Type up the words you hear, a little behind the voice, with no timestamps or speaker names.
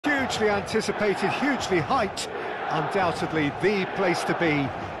hugely anticipated, hugely hyped. Undoubtedly the place to be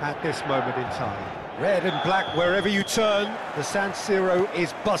at this moment in time. Red and black wherever you turn, the San Siro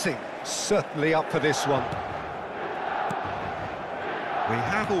is buzzing. Certainly up for this one. We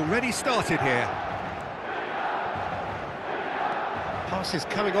have already started here. Pass is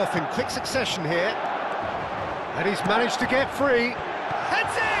coming off in quick succession here. And he's managed to get free.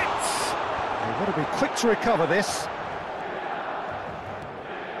 Heads it! They've got to be quick to recover this.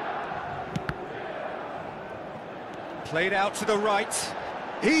 Played out to the right.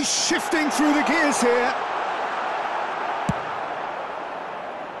 He's shifting through the gears here.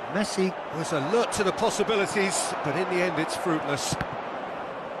 Messi was alert to the possibilities, but in the end it's fruitless.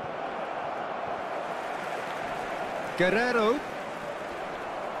 Guerrero.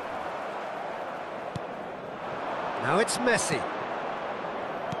 Now it's Messi.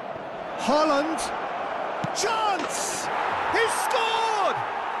 Haaland. Chance! He's scored!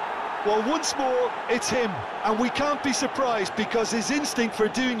 Well, once more, it's him, and we can't be surprised because his instinct for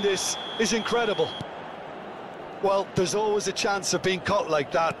doing this is incredible. Well, there's always a chance of being caught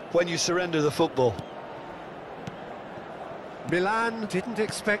like that when you surrender the football. Milan didn't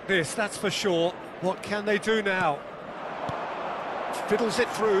expect this, that's for sure. What can they do now? Fiddles it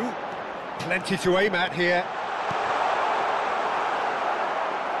through. Plenty to aim at here.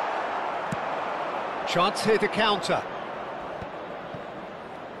 Chance here to counter.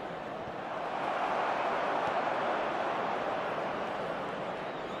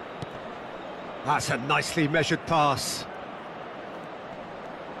 That's a nicely measured pass.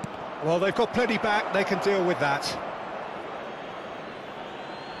 Well, they've got plenty back, they can deal with that.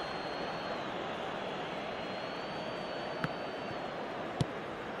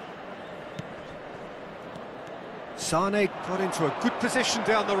 Sane got into a good position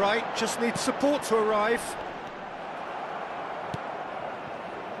down the right, just needs support to arrive.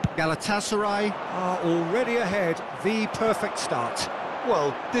 Galatasaray are already ahead, the perfect start.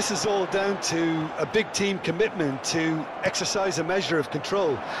 Well, this is all down to a big team commitment to exercise a measure of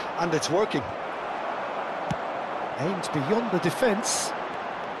control, and it's working. Aimed beyond the defence.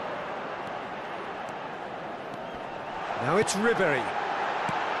 Now it's Ribéry.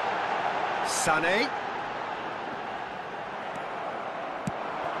 Sané.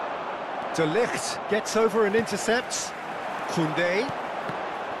 De Ligt gets over and intercepts. Koundé.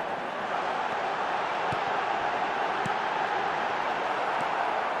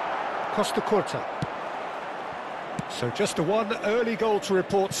 Costa Curta. So just a one early goal to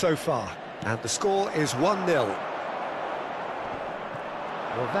report so far. And the score is 1-0.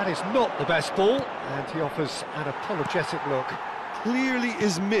 Well, that is not the best ball, and he offers an apologetic look. Clearly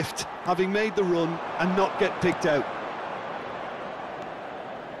is miffed, having made the run and not get picked out.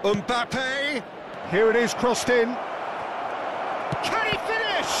 Mbappe! Here it is, crossed in. Can he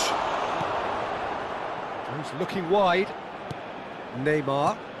finish? He's looking wide.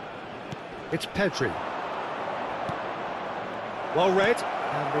 Neymar. It's Pedri. Well read,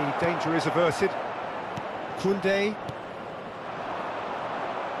 and the danger is averted. Koundé.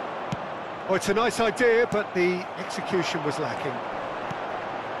 Oh, it's a nice idea, but the execution was lacking.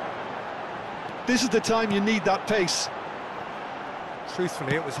 This is the time you need that pace.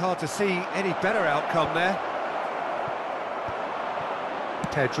 Truthfully, it was hard to see any better outcome there.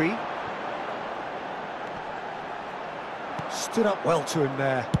 Pedri. Stood up well to him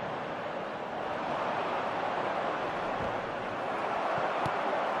there.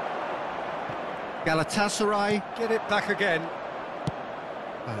 Galatasaray get it back again.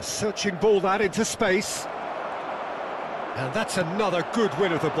 A searching ball that into space. And that's another good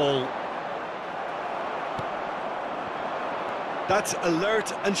win of the ball. That's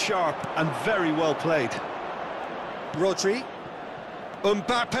alert and sharp and very well played. Rodri.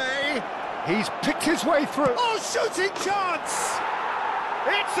 Mbappe. He's picked his way through. Oh, shooting chance!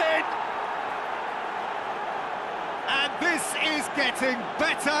 It's in! And this is getting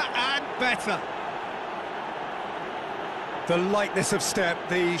better and better. The lightness of step,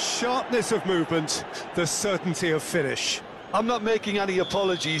 the sharpness of movement, the certainty of finish. I'm not making any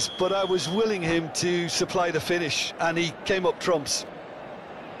apologies, but I was willing him to supply the finish, and he came up trumps.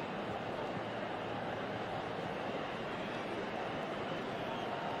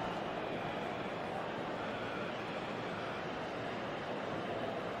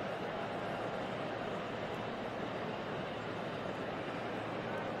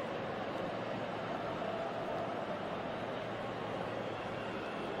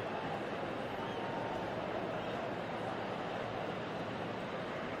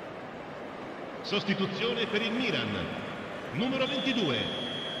 Sostituzione per il Milan, numero 22,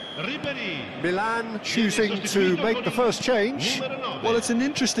 Milan choosing to make the first change. Well, it's an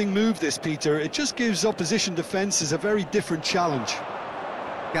interesting move, this, Peter. It just gives opposition defences a very different challenge.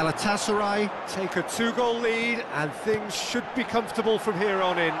 Galatasaray take a 2-goal lead, and things should be comfortable from here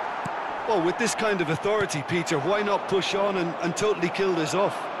on in. Well, with this kind of authority, Peter, why not push on and totally kill this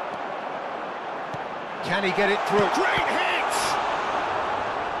off? Can he get it through? Great hit!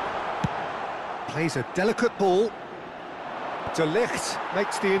 Plays a delicate ball. De Ligt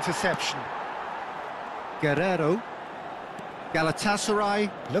makes the interception. Guerrero.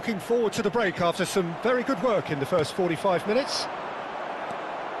 Galatasaray looking forward to the break after some very good work in the first 45 minutes.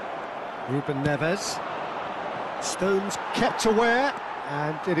 Ruben Neves. Stones kept aware,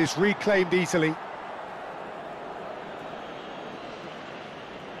 and it is reclaimed easily.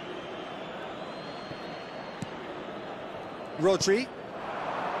 Rodri.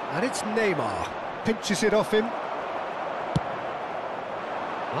 And it's Neymar. Pinches it off him.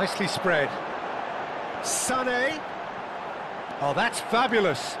 Nicely spread. Sané. Oh, that's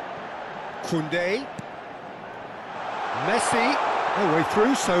fabulous. Koundé. Messi. No way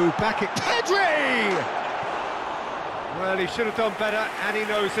through, so back at Pedri! Well, he should have done better, and he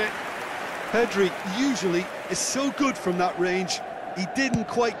knows it. Pedri usually is so good from that range. He didn't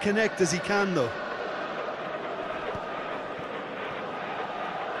quite connect as he can, though.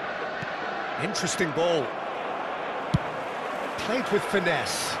 Interesting ball. Played with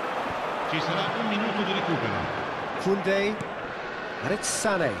finesse. Ci sarà un minuto di recupero. Koundé, and it's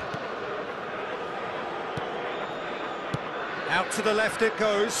Sané. Out to the left it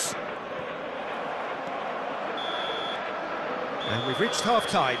goes. And we've reached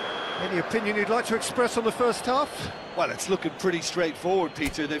half-time. Any opinion you'd like to express on the first half? Well, it's looking pretty straightforward,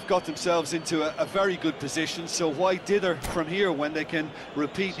 Peter. They've got themselves into a very good position, so why dither from here when they can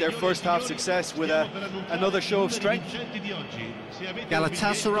repeat their first half success with another show of strength?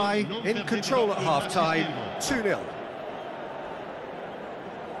 Galatasaray in control at half-time, 2-0.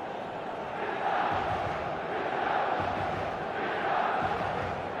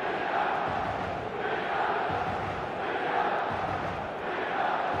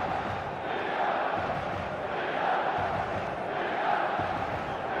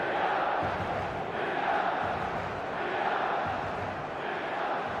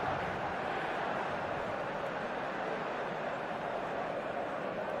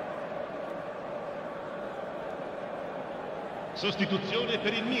 Sostituzione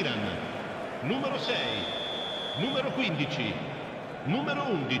per il Milan. Numero 6, numero 15, numero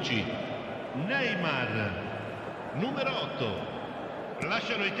 11, Neymar, numero 8.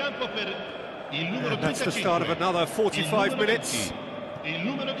 Lasciano il campo per il numero 35. That's the start of another 45 minutes. 20, il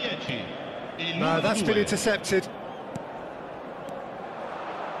numero 10, il No, numero that's 2. been intercepted.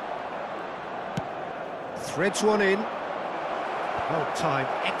 Threads one in. Well timed,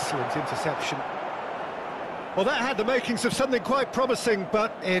 excellent interception. Well, that had the makings of something quite promising,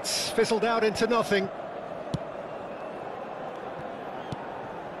 but it's fizzled out into nothing.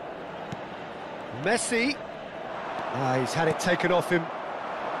 Messi. He's had it taken off him.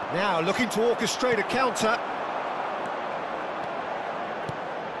 Now looking to orchestrate a counter.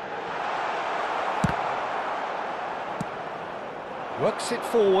 Works it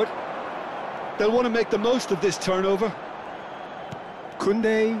forward. They'll want to make the most of this turnover.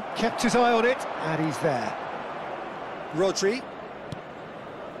 Koundé kept his eye on it, and he's there. Rodri.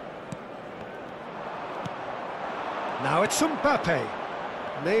 Now it's Mbappe.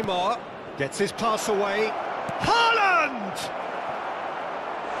 Neymar gets his pass away. Haaland!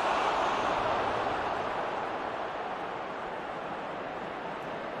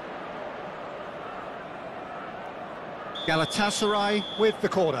 Galatasaray with the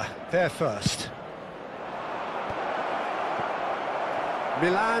corner, they're first.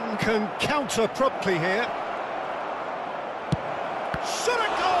 Milan can counter promptly here. Shot a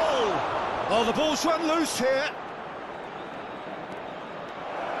goal! Oh, the ball's run loose here.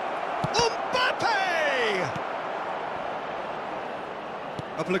 Mbappe!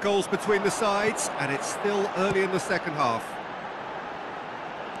 Couple of goals between the sides, and it's still early in the second half.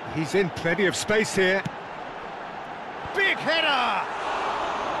 He's in plenty of space here. Big header!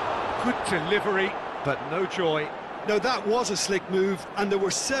 Good delivery, but no joy. Now, that was a slick move, and there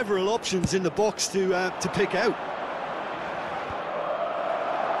were several options in the box to pick out.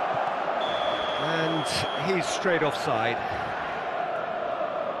 And he's straight offside.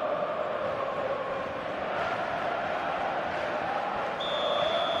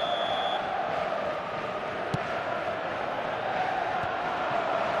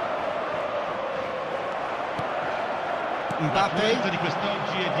 L'affluenza di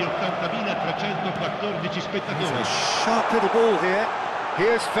quest'oggi è di 80.314 It's a spettatori. sharp little ball here. He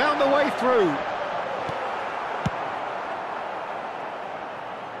has found the way through.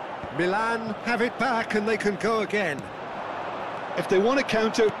 Milan have it back and they can go again. If they want to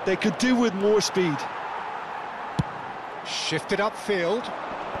counter, they could do with more speed. Shifted upfield.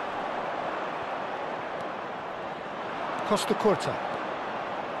 Costa Curta.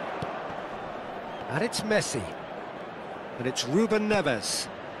 And it's Messi. And it's Ruben Neves.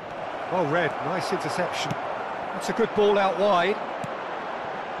 Well read, nice interception. That's a good ball out wide.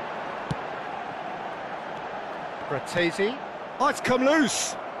 Fratesi. Oh, it's come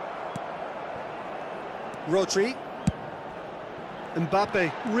loose. Rodri. Mbappe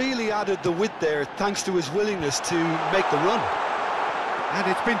really added the width there thanks to his willingness to make the run.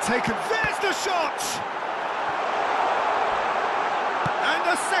 And it's been taken. There's the shot! And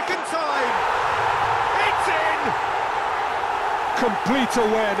the second time! It's in! Complete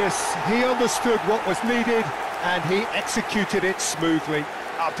awareness. He understood what was needed and he executed it smoothly.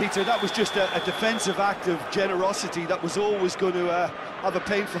 Peter, that was just a defensive act of generosity that was always going to have a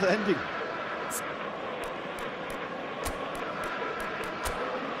painful ending.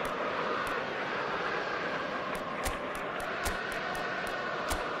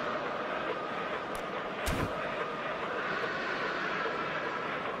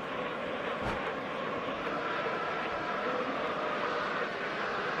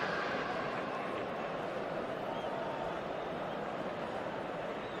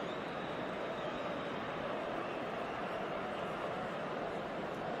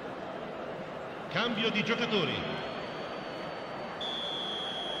 Cambio di giocatori.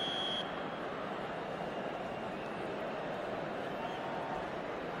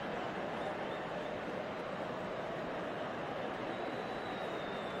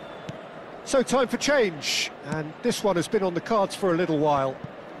 So time for change, and this one has been on the cards for a little while.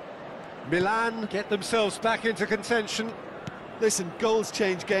 Milan get themselves back into contention. Listen, goals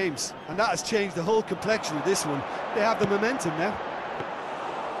change games, and that has changed the whole complexion of this one. They have the momentum now.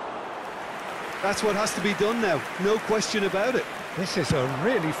 That's what has to be done now, no question about it. This is a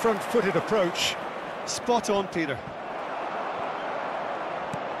really front-footed approach. Spot on, Peter.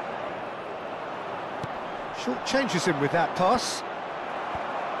 Short changes him with that pass.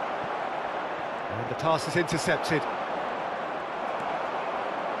 And the pass is intercepted.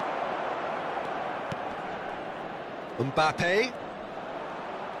 Mbappe.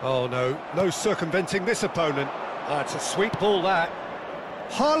 Oh no, no circumventing this opponent. That's a sweet ball, that.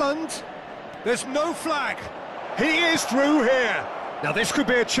 Haaland. There's no flag. He is through here. Now this could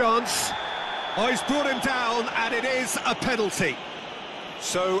be a chance. Oh, he's brought him down and it is a penalty.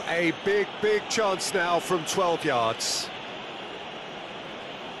 So a big chance now from 12 yards.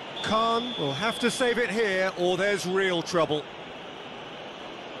 Khan will have to save it here or there's real trouble.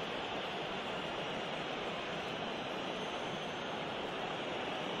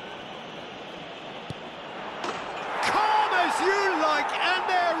 You like, and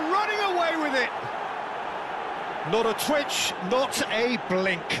they're running away with it. Not a twitch, not a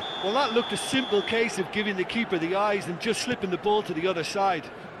blink. Well, that looked a simple case of giving the keeper the eyes and just slipping the ball to the other side.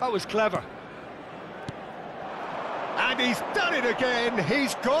 That was clever. And he's done it again.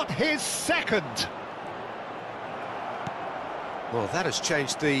 He's got his second. Well, that has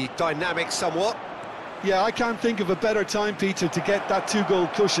changed the dynamic somewhat. Yeah, I can't think of a better time, Peter, to get that two-goal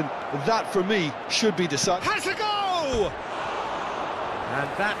cushion. That, for me, should be decided. Has a go! And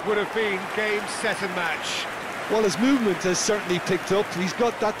that would have been game, set and match. Well, his movement has certainly picked up. He's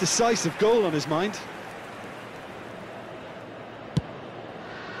got that decisive goal on his mind.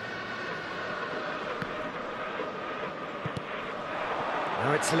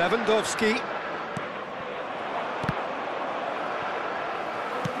 Now it's Lewandowski.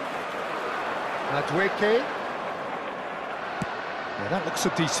 Madueke. Yeah, that looks a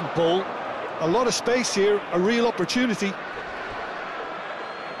decent ball. A lot of space here, a real opportunity.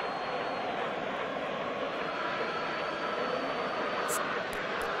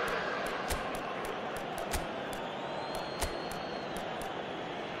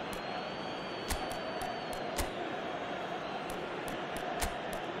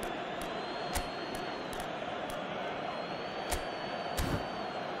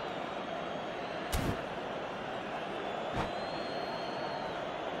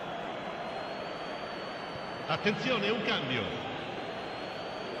 Attenzione, un cambio.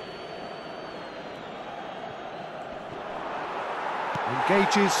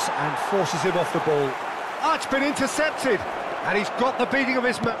 Engages and forces him off the ball. Oh, it's been intercepted. And he's got the beating of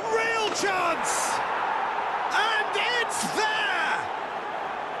his man. Real chance! And it's there!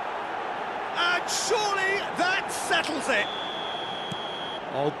 And surely that settles it.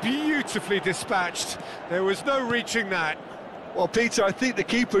 Oh, beautifully dispatched. There was no reaching that. Well, Peter, I think the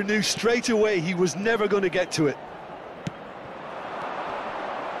keeper knew straight away he was never going to get to it.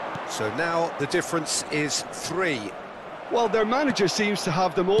 So now the difference is 3. Well, their manager seems to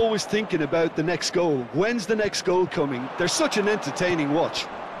have them always thinking about the next goal. When's the next goal coming? They're such an entertaining watch.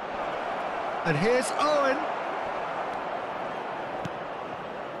 And here's Owen.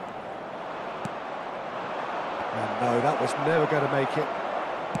 And no, that was never going to make it.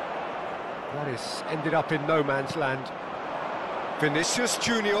 That is ended up in no man's land. Vinicius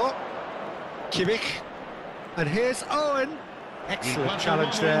Junior. Kimmich. And here's Owen. Excellent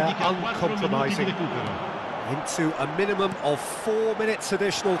challenge there, uncompromising. Into a minimum of 4 minutes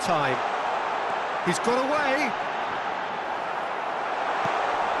additional time. He's got away.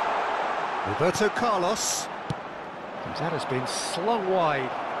 Roberto Carlos. And that has been slung wide.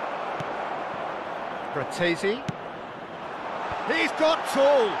 Bratesi. He's got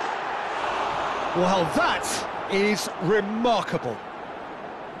tall. Well, that is remarkable.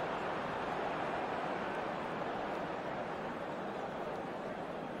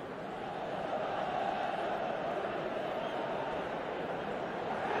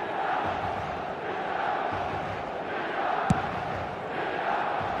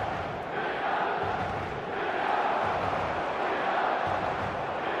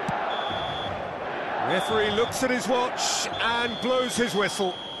 Referee looks at his watch and blows his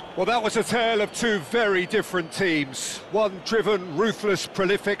whistle. Well, that was a tale of two very different teams. One driven, ruthless,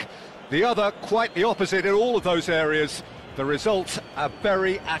 prolific. The other quite the opposite in all of those areas. The result, a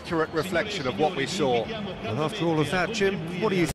very accurate reflection of what we saw. And after all of that, Jim, what do you think?